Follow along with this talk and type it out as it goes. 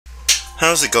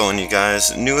How's it going, you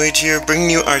guys? NewAge here, bringing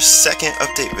you our second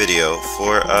update video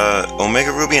for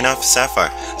Omega Ruby and Alpha Sapphire.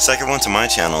 Second one to my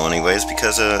channel anyways,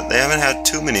 because they haven't had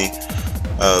too many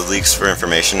leaks for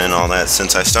information and all that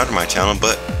since I started my channel,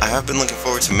 but I have been looking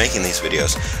forward to making these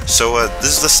videos. So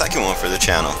this is the second one for the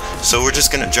channel, so we're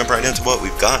just gonna jump right into what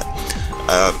we've got.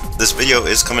 This video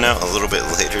is coming out a little bit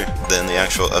later than the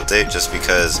actual update, just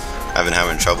because I've been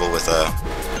having trouble with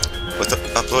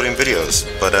uploading videos,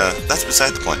 but that's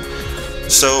beside the point.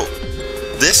 So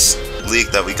this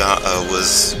leak that we got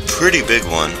was a pretty big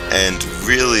one and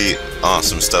really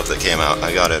awesome stuff that came out,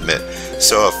 I gotta admit.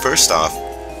 So first off,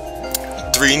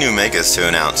 3 new megas to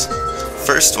announce.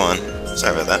 First one,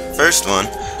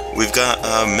 we've got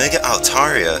Mega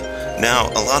Altaria. Now,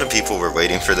 a lot of people were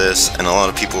waiting for this, and a lot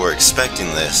of people were expecting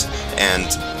this, and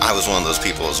I was one of those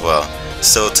people as well.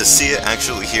 So to see it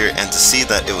actually here, and to see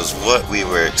that it was what we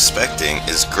were expecting,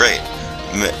 is great.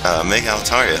 Mega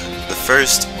Altaria, the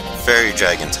first fairy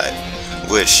dragon type,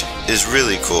 which is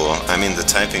really cool. I mean, the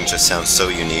typing just sounds so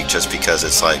unique, just because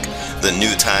it's like the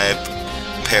new type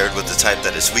paired with the type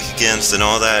that it's weak against and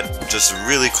all that. Just a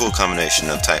really cool combination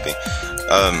of typing.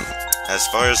 As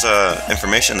far as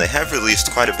information, they have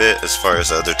released quite a bit as far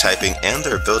as their typing and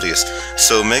their abilities.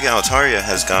 So Mega Altaria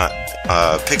has got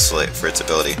Pixelate for its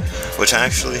ability, which I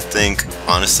actually think,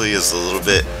 honestly, is a little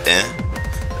bit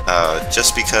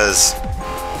just because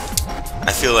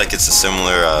I feel like it's a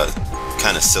similar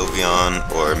kind of Sylveon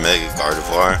or Mega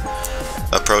Gardevoir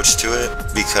approach to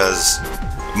it, because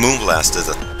Moonblast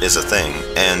is a thing,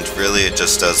 and really it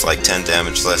just does like 10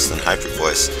 damage less than Hyper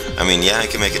Voice. I mean, yeah,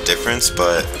 it can make a difference,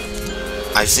 but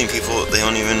I've seen people, they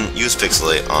don't even use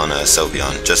Pixelate on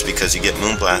Sylveon, just because you get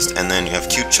Moonblast and then you have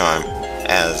Cute Charm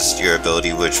as your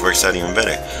ability, which works out even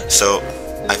better. So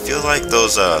I feel like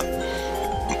those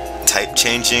type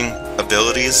changing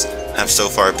abilities have so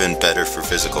far been better for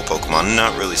physical Pokemon,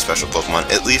 not really special Pokemon.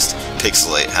 At least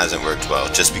Pixelate hasn't worked well,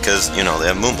 just because, you know, they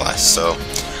have Moonblast. So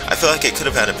I feel like it could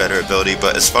have had a better ability,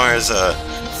 but as far as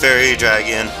Fairy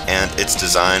Dragon and its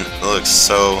design, it looks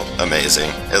so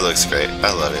amazing. It looks great.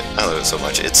 I love it. I love it so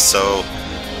much. It's so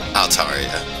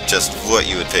Altaria. Just what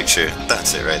you would picture.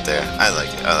 That's it right there. I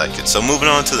like it. I like it. So moving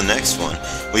on to the next one,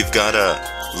 we've got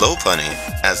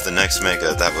Lopunny as the next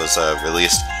Mega that was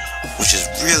released, which is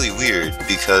really weird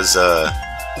because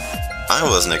I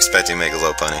wasn't expecting Mega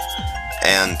Lopunny,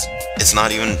 and it's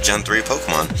not even Gen 3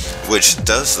 Pokemon, which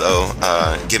does though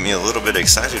get me a little bit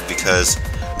excited, because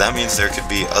that means there could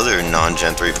be other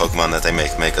non-Gen 3 Pokemon that they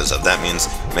make Megas of. That means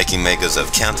making Megas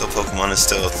of Kanto Pokemon is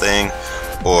still a thing,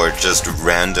 or just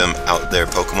random out there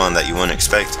Pokemon that you wouldn't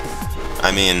expect.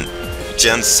 I mean,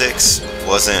 Gen 6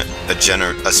 wasn't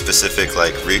a specific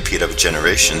like repeat of a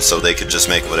generation, so they could just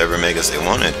make whatever Megas they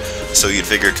wanted. So you'd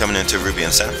figure coming into Ruby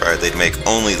and Sapphire they'd make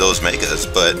only those Megas,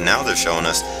 but now they're showing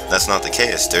us that's not the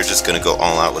case. They're just gonna go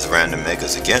all out with random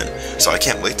Megas again. So I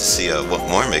can't wait to see what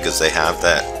more Megas they have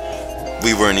that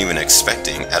we weren't even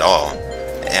expecting at all,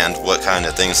 and what kind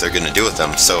of things they're gonna do with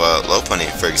them. So Lopunny,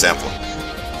 for example.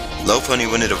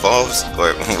 Lopunny, when it evolves,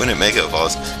 or when it Mega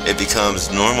evolves, it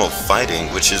becomes normal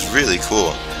fighting, which is really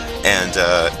cool. And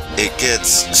it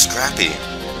gets scrappy,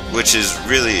 which is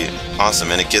really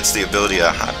awesome, and it gets the ability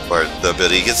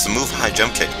it gets the move high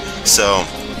jump kick. So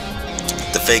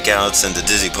the fake outs and the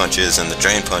dizzy punches and the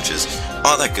drain punches,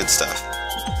 all that good stuff.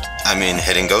 I mean,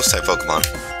 hitting ghost type Pokemon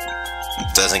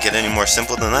doesn't get any more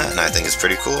simple than that, and I think it's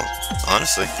pretty cool,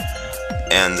 honestly.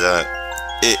 And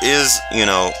it is, you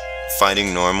know,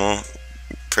 fighting normal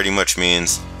pretty much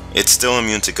means it's still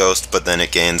immune to ghost, but then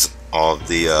it gains all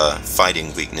the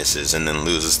fighting weaknesses and then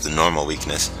loses the normal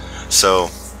weakness. So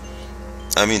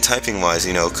I mean, typing wise,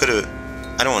 you know,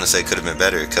 I don't want to say could have been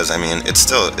better, because I mean it's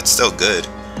still good,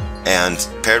 and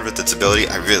paired with its ability,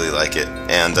 I really like it.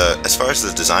 And as far as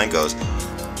the design goes,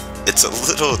 it's a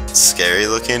little scary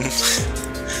looking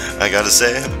I gotta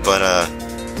say, but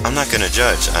I'm not gonna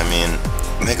judge. I mean,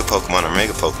 Mega Pokemon are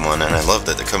Mega Pokemon, and I love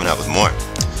that they're coming out with more.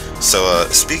 So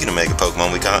speaking of Mega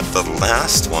Pokemon, we got the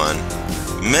last one,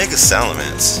 Mega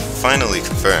Salamence, finally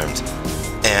confirmed,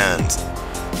 and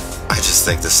I just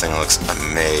think this thing looks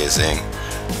amazing.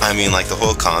 I mean, like the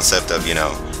whole concept of, you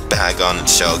know, Bagon and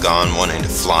Shelgon wanting to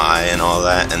fly and all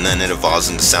that, and then it evolves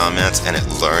into Salamence and it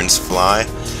learns fly,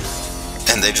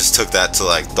 and they just took that to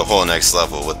like the whole next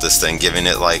level with this thing, giving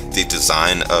it like the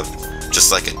design of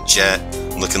just like a jet,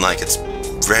 looking like it's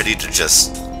ready to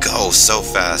just go so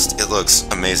fast. It looks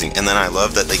amazing. And then I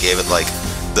love that they gave it like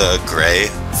the gray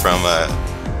from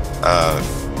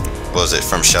what was it,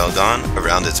 from Shelgon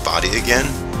around its body again,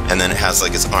 and then it has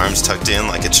like its arms tucked in,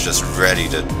 like it's just ready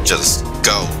to just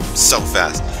go so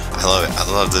fast. I love it.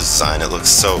 I love the design. It looks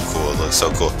so cool. It looks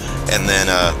so cool. And then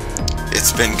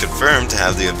it's been confirmed to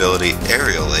have the ability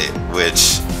Aerialate,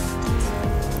 which,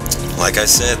 like I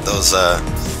said,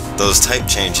 those type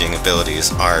changing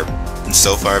abilities are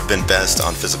so far have been best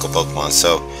on physical Pokemon.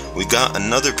 So we got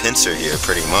another Pinsir here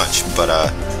pretty much, but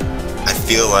I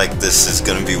feel like this is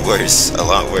gonna be worse, a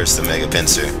lot worse than Mega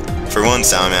Pinsir. For one,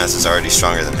 Salamence is already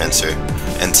stronger than Pinsir,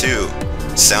 and two,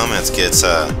 Salamence gets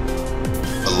a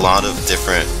lot of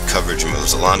different coverage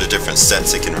moves, a lot of different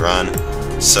sets it can run.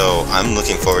 So I'm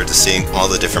looking forward to seeing all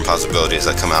the different possibilities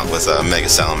that come out with Mega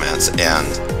Salamence, and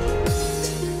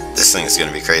this thing is going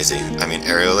to be crazy. I mean,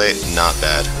 Aerialate, not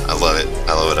bad. I love it.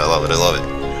 I love it. I love it. I love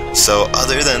it. So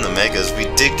other than the Megas, we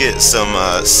did get some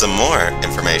more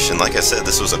information. Like I said,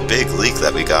 this was a big leak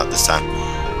that we got this time.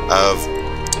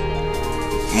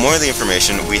 More of the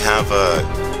information, we have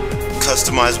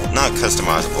customizable, not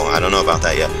customizable, I don't know about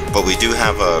that yet, but we do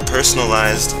have a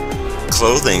personalized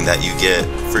clothing that you get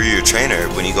for your trainer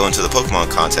when you go into the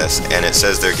Pokemon contest, and it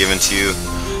says they're given to you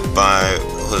by,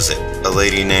 what was it, a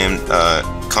lady named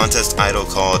contest idol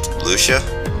called Lucia.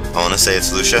 I want to say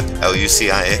it's Lucia,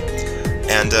 Lucia,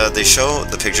 and they show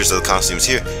the pictures of the costumes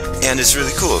here, and it's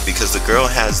really cool because the girl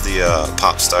has the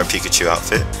pop star Pikachu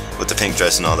outfit with the pink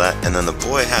dress and all that, and then the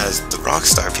boy has the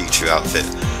Rockstar Pikachu outfit.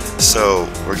 So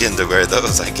we're getting to wear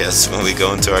those, I guess, when we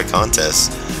go into our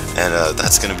contest, and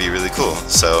that's gonna be really cool.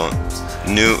 So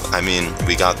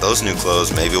we got those new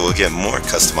clothes. Maybe we'll get more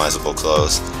customizable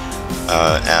clothes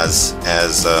as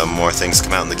more things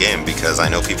come out in the game, because I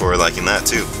know people were liking that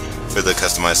too for the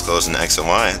customized clothes in X and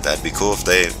Y. That'd be cool if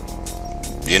they,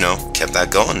 you know, kept that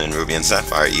going in Ruby and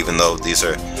Sapphire, even though these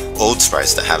are old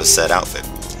sprites that have a set outfit.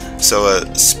 So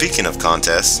speaking of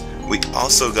contests, we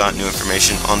also got new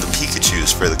information on the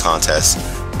Pikachus for the contest,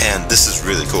 and this is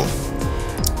really cool.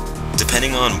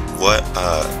 Depending on what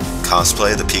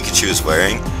cosplay the Pikachu is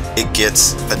wearing, it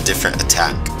gets a different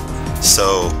attack.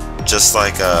 So just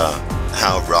like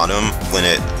how Rotom, when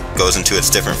it goes into its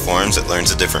different forms, it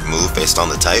learns a different move based on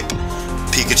the type,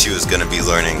 Pikachu is going to be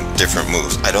learning different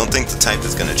moves. I don't think the type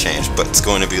is going to change, but it's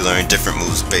going to be learning different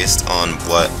moves based on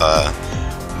what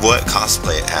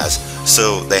cosplay it has.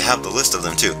 So they have the list of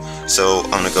them too. So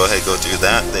I'm going to go ahead and go through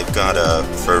that. They've got,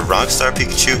 for Rockstar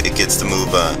Pikachu, it gets the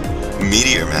move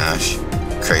Meteor Mash.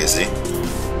 Crazy.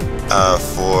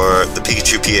 For the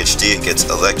Pikachu PhD, it gets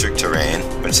Electric Terrain,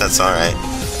 which that's alright.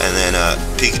 And then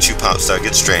Pikachu Popstar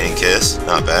gets Draining Kiss,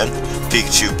 not bad.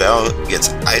 Pikachu Bell gets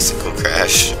Icicle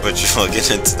Crash, which we'll get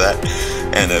into that.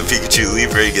 And Pikachu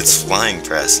Libre gets Flying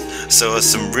Press. So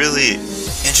some really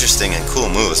interesting and cool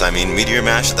moves. I mean, Meteor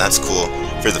Mash, that's cool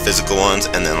for the physical ones,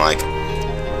 and then like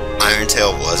Iron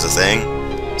Tail was a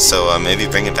thing, so maybe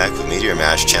bring it back with Meteor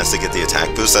Mash, chance to get the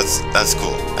attack boost. That's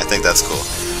cool. I think that's cool.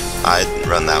 I'd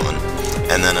run that one.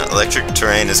 And then Electric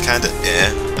Terrain is kind of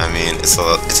I mean, it's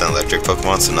an electric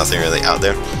Pokemon, so nothing really out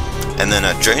there. And then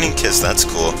Draining Kiss, that's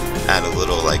cool. Add a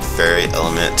little like fairy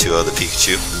element to the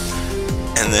Pikachu.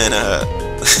 And then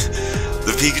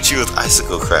the Pikachu with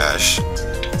Icicle Crash.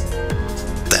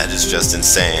 That is just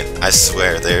insane. I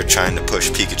swear they're trying to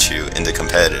push Pikachu into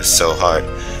competitive so hard.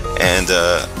 And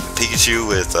Pikachu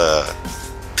with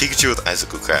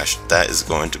Icicle Crash, that is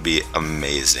going to be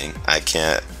amazing.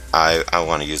 I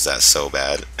want to use that so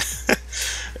bad.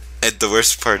 The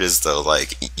worst part is though,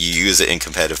 like, you use it in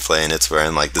competitive play and it's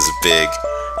wearing like this big,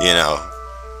 you know,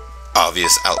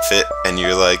 obvious outfit, and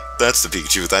you're like, that's the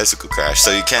Pikachu with Icicle Crash.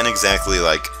 So you can't exactly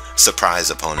like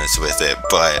surprise opponents with it,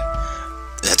 but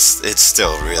it's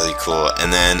still really cool.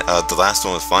 And then the last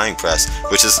one with Flying Press,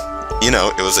 which is, you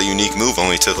know, it was a unique move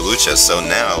only to Hawlucha, so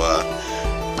now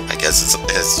I guess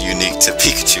it's unique to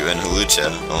Pikachu and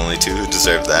Hawlucha, only two who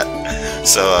deserve that.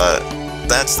 So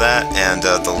that's that, and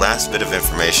the last bit of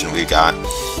information we got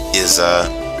is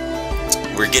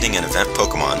we're getting an event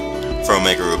Pokemon for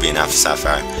Omega Ruby and Alpha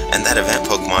Sapphire, and that event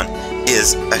Pokemon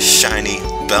is a shiny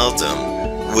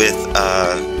Beldum with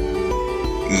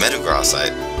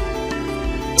Metagrossite.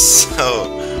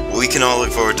 So we can all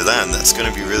look forward to that, and that's going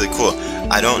to be really cool.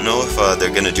 I don't know if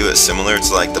they're going to do it similar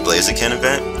to like the Blaziken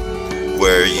event,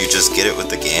 where you just get it with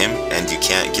the game and you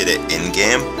can't get it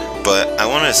in-game, but I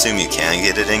want to assume you can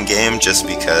get it in-game just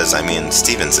because, I mean,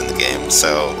 Steven's in the game,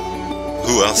 so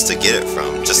who else to get it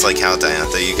from? Just like how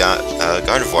Diantha, you got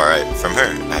Gardevoir from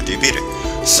her after you beat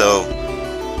her. So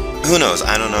who knows?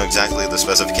 I don't know exactly the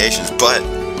specifications, but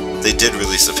they did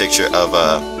release a picture of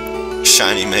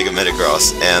shiny Mega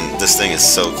Metagross, and this thing is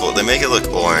so cool. They make it look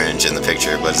orange in the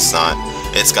picture, but it's not.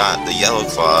 It's got the yellow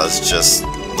claws just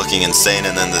looking insane,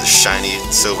 and then the shiny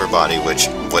silver body, which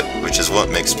is what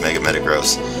makes Mega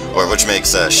Metagross or which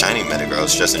makes shiny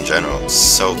Metagross just in general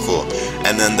so cool.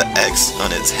 And then the X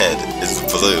on its head is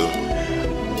blue,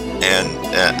 and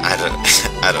I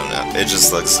don't know. It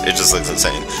just looks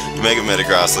insane. Mega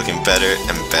Metagross looking better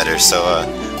and better. So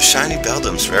shiny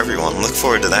Beldums for everyone. Look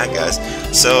forward to that, guys.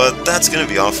 So that's gonna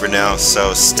be all for now.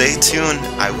 So stay tuned.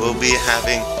 I will be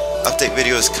having update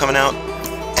videos coming out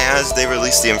as they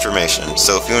release the information.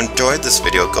 So if you enjoyed this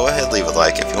video, go ahead, leave a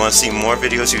like. If you want to see more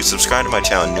videos, you subscribe to my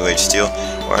channel, NewAge Steel,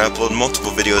 where I upload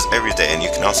multiple videos every day. And you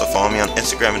can also follow me on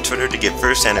Instagram and Twitter to get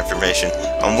first-hand information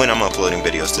on when I'm uploading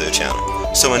videos to the channel.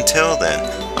 So until then,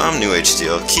 I'm NewAge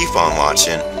Steel. Keep on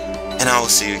watching, and I will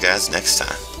see you guys next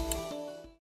time.